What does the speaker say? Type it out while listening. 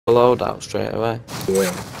Loadout straight away.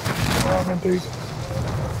 Yeah, I am indeed.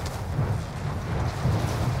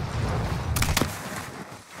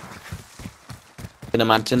 I can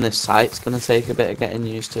imagine this site's gonna take a bit of getting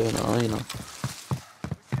used to and all, you know.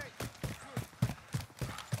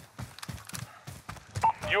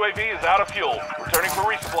 UAV is out of fuel. Returning for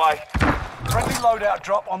resupply. Friendly loadout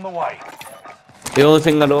drop on the way. The only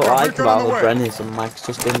thing I don't like about the Bren is the mag's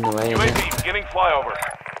just in the way, innit? UAV beginning flyover.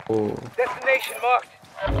 Ooh. Destination marked.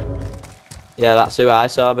 Yeah, that's who I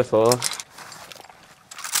saw before.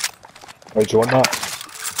 Wait, do you want that?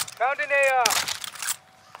 Found an AR.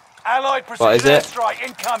 Allied What is precision it? airstrike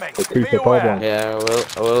incoming. The Be Cooper aware. Carbine. Yeah,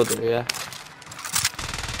 I will do, yeah.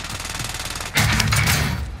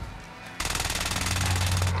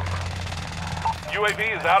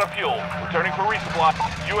 UAV is out of fuel. Returning for resupply.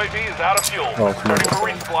 UAV is out of fuel. Oh, come on.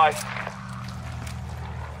 Returning for resupply.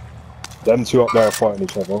 Them two up there are fighting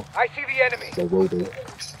each other. I see the enemy. They will do.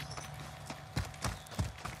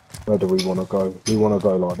 Where do we want to go? We want to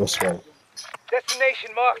go like this way.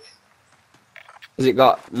 Destination marked. Has it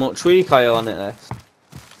got much recoil on it, this?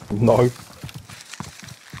 No.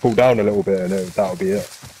 Pull down a little bit and that'll be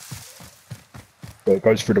it. But it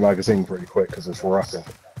goes through the magazine pretty quick because it's rapid.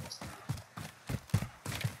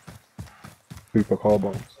 Cooper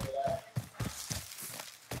Carbine.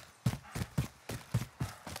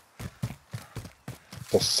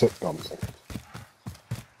 That's sick gun.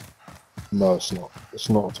 No, it's not. It's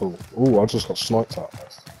not at all. Ooh, I just got sniped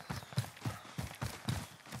at.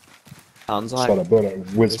 Sounds Just had a like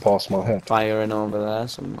bullet whiz past my head. firing over there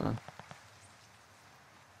somewhere.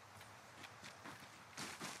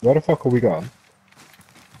 Where the fuck are we going?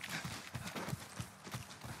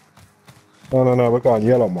 No, we're going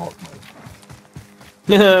yellow mark,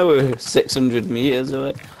 mate. We're 600 meters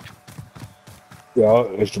away. Yeah,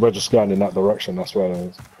 we're just going in that direction. That's where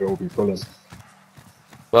it will be pulling.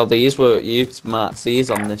 Well, these were youths marks these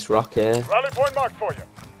on this rock here. Rally point marked for you.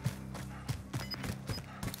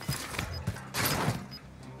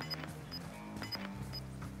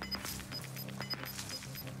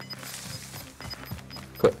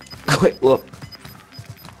 Quick look.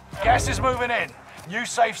 Gas is moving in. New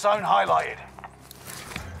safe zone highlighted.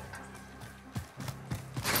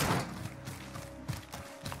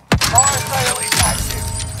 Fire sale is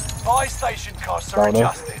active. Buy station costs are Down there.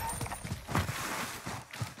 adjusted.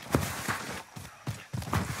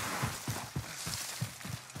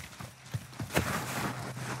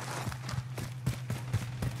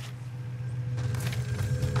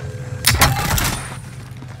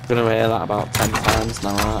 Gonna hear that about 10 times now,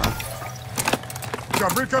 aren't I?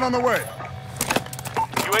 Got recon on the way.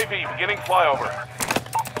 UAV beginning flyover.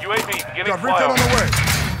 UAV beginning Got recon on the flyover. way.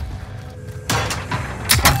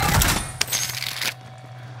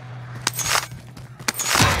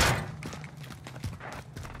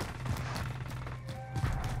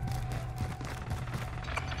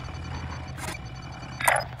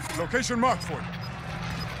 Location marked for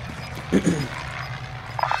you.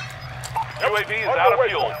 UAV is out of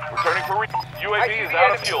fuel. Returning for UAV is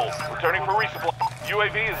out of fuel. Returning for resupply.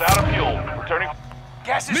 UAV is out of fuel. Returning.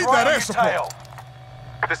 Gas is Need right that on air your support. tail.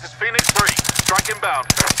 This is Phoenix 3. Strike inbound.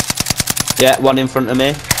 Yeah, one in front of me.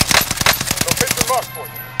 Location marked for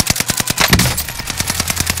you.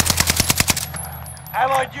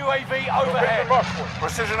 Allied UAV overhead. Marked for you.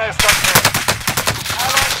 Precision airstrike here.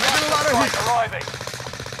 Allied Taking a lot of cluster heat. strike arriving.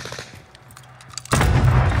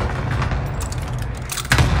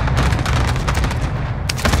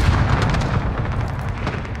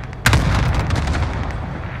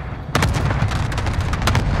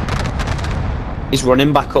 He's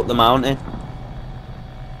running back up the mountain.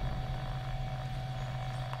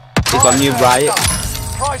 He's on your right,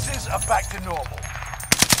 Prices are back to normal.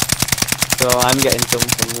 so I'm getting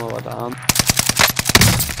jumped from lower down.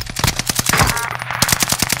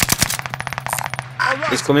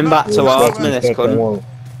 He's coming back towards me, this cunt.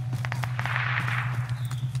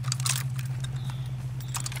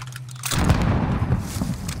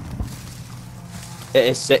 It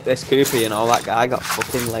is sick, this Cooper, you know, that guy got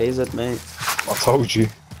fucking lasered, mate. I told you.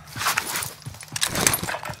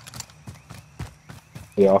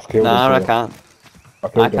 Yeah, I've killed him. Nah, I for can't. I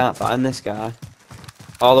killed I him. can't find this guy.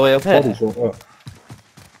 All the way up here. Body's right there.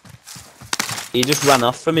 He just ran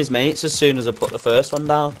off from his mates as soon as I put the first one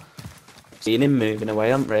down. Seen him moving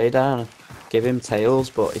away on radar. Give him tails,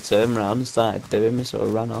 but he turned around and started doing me, so I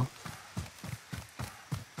ran off.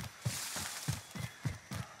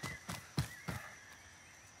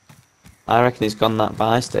 I reckon he's gone that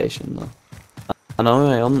buy station though. I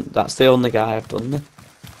know, that's the only guy I've done there.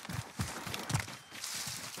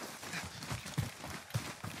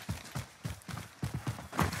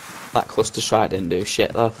 That Cluster strike didn't do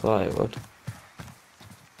shit though, I thought it would.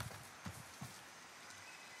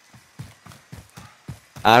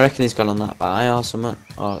 I reckon he's gone on that buy or something,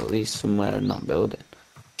 or at least somewhere in that building.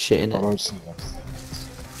 Shit in I it. don't see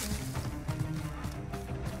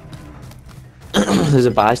that. There's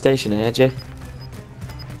a buy station here, Jay.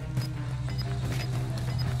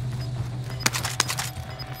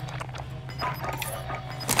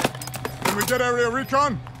 Can we get area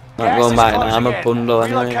recon? Might Gas go and is buy an closing armor in. bundle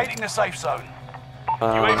anyway. Relocating the safe zone.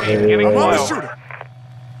 UAV is beginning I'm on the flyover. shooter.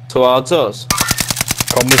 Towards us?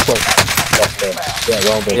 Come this way. Left there. Yeah,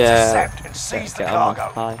 round there. Yeah. Intercept and seize the Get on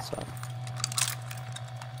cargo. my high, so.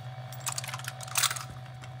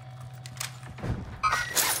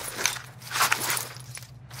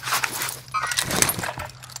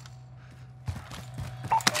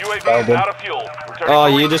 UAV Found is him. out of fuel. Returning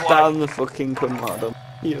Oh, for you just resupply. down the fucking command.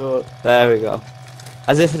 There we go.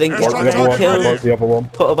 As if I didn't There's get Mark the other one. killed. Mark the other one.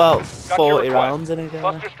 Put about Got your 40 request. rounds in it.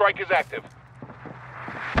 Cluster strike is active.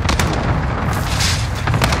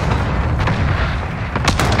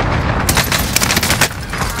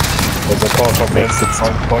 There's a car coming.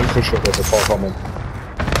 Don't push it. There's a car coming.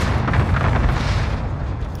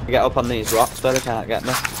 Get up on these rocks, but they can't get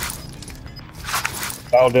me.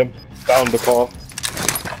 Found him. Found the car.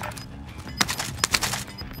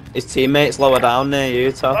 His teammates lower down near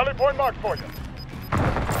you, Tom. Rally point marked for you.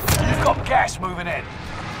 You've got gas moving in.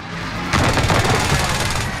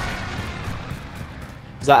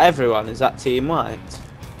 Is that everyone? Is that team white?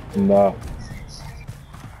 Nah.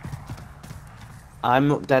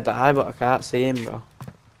 I'm up dead high, but I can't see him, bro.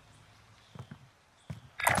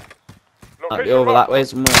 Might be over that way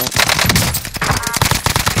somewhere.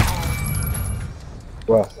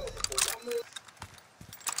 Where?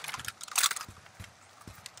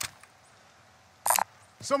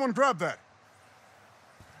 Someone grab that.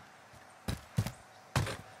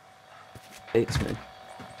 Hates me.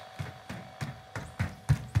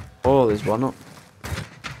 Oh, there's one up.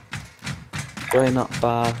 Way not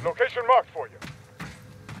far. Location marked for you.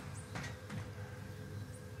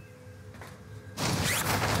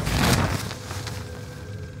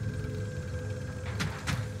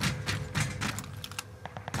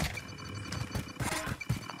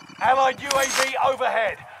 Allied UAV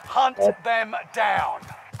overhead. Hunt them down.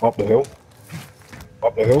 Up the hill.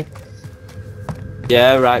 Up the hill.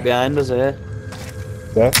 Yeah, right behind us here.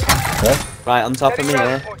 There. There. Right on top of me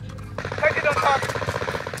here.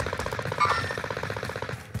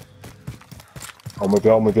 I'm with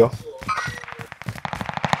you. I'm with you.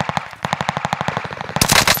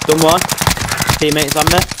 Done one. Teammates on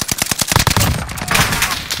me.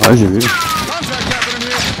 Contact happening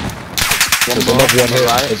here. There's more another one on the here.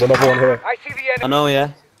 right. There's another one here. I see the enemy. I know,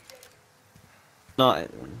 yeah. Not.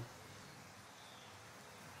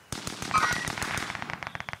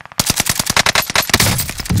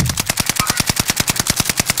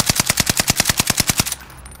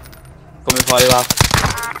 Coming for you, Al.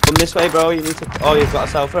 Come this way, bro. You need to. Oh, you've got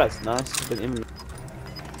a self-res. Nice. Didn't even.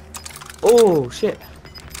 Oh shit.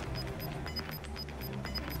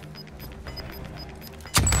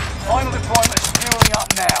 Final deployment is fueling up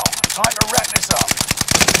now. Time to wrap this up.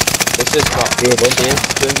 This has got Two of them. cheers.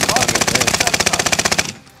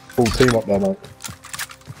 Full team up there, mate.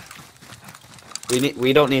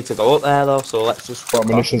 We don't need to go up there though, so let's just. Got a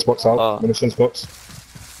munitions box out. Oh. Munitions box.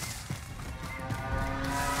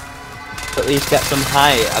 At least get some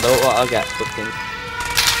height. I don't want to get fucking.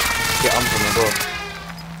 Get on from above.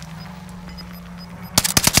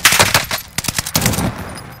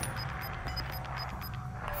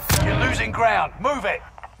 You're losing ground. Move it.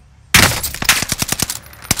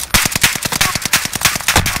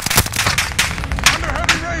 Under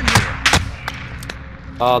heavy rain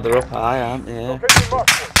here. Oh, they're up high, aren't they? Yeah. Location marked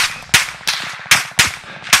for you.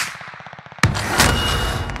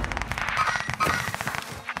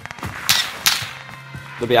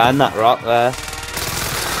 They're behind that rock there.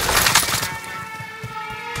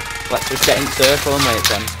 Let's just get in circle and wait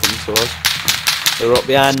for them to come to us. They're up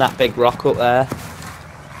behind that big rock up there.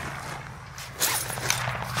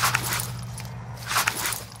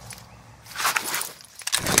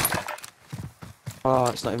 Oh,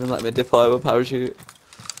 it's not even letting me deploy with parachute.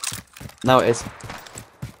 Now it is.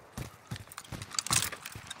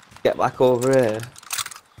 Get back over here.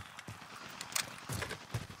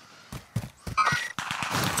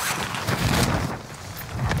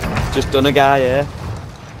 Just done a guy here.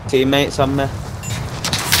 Teammates on me.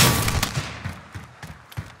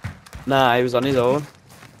 Nah, he was on his own.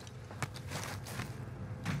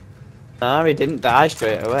 Nah, he didn't die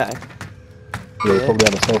straight away. Yeah, you probably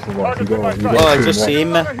had a selfie one. You got Oh, I two just in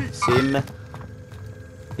seen me. Seen me.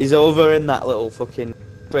 He's over in that little fucking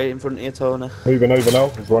Straight in front of you, Tony. Moving over now.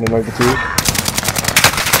 He's running over to you.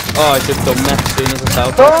 Oh, he's just done me as soon as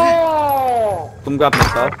I fell. Oh! Come grab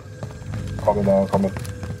myself. Coming now, coming.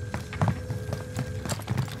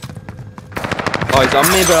 Oh, he's on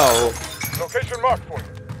me, bro. Location marked for you.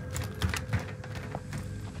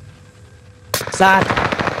 Sad.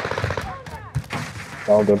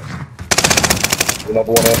 Found him.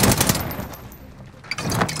 Another one here.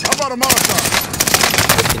 How about a Molotov?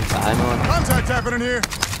 Fucking time on. Contact happening here.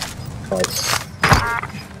 Nice.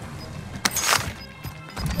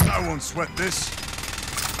 I won't sweat this.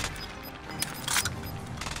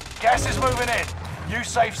 Gas is moving in. New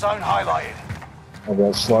safe zone highlighted. I'm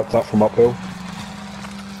going to snipe that from uphill.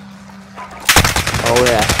 Oh,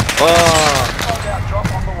 yeah. Oh! Loadout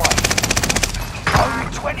drop on the way.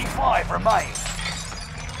 Only 25 remain.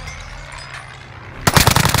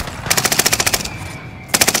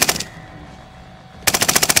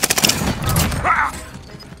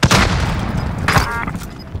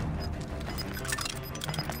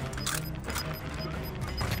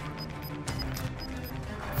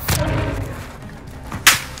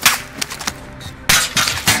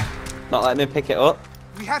 Not letting me pick it up.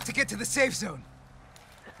 We have to get to the safe zone.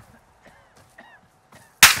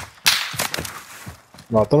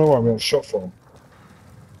 No, I don't know where I'm getting shot from.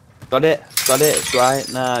 Got it. It's right.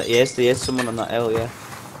 Nah, there is someone on that hill, yeah.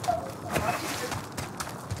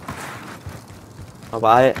 I'll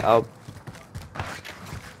buy it.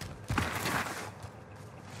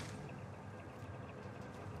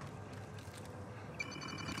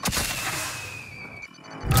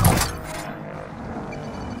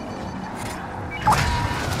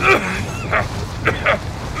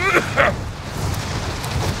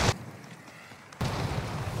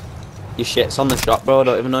 Your shit's on the shot, bro. I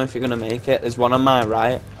don't even know if you're gonna make it. There's one on my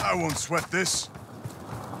right. I won't sweat this.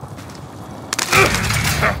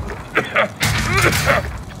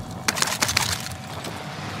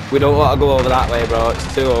 We don't want to go over that way, bro.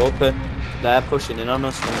 It's too open. They're pushing in on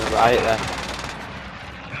us from the right there.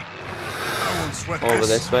 I won't sweat Over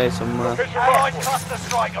this way somewhere. Location Allied marked for cluster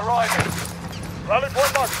strike arriving. you. Rally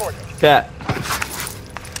point marked for you. Okay.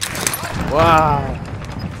 Wow.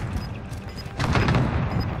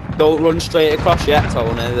 Don't run straight across yet,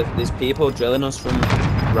 Tony. There's people drilling us from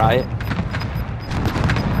right.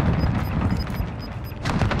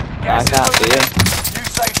 I can't see him. New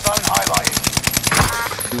safe zone highlighted.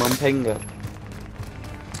 Come on, Pinger.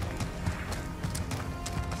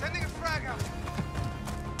 Sending a frag out.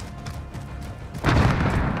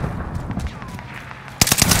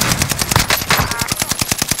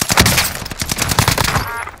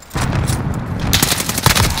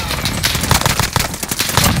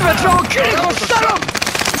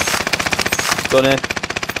 Done it.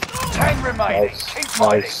 10 remaining. Nice. Keep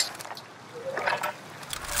fighting. Nice.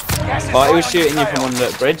 Gas is Oh, he right was on shooting you your from tail. under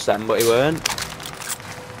the bridge then, but he weren't.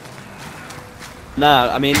 No,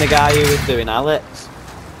 I mean the guy who was doing Alex.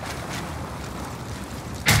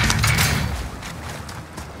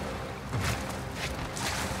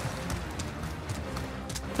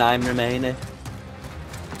 Nine remaining.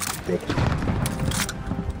 Good.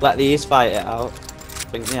 Let these fight it out.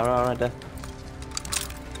 I think they are already.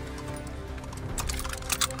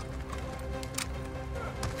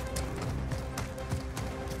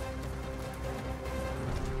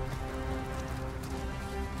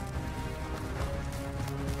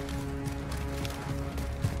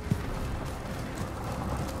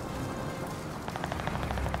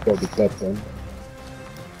 Gotta be dead then.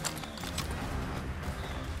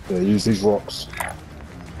 Yeah, use these rocks.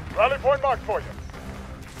 Rally point marked for you.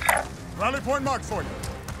 Rally point marked for you.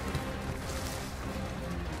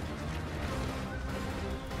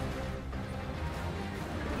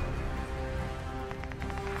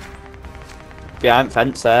 Behind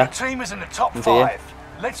fence there. Team is in the top Into you. 5.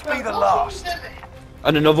 Let's be the last.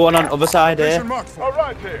 And another one on the other side here. Location marked for All you.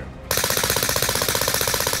 right here.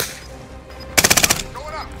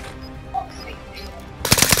 Going up.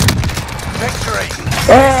 Victory.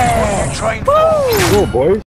 Ah! Train for. Oh boy.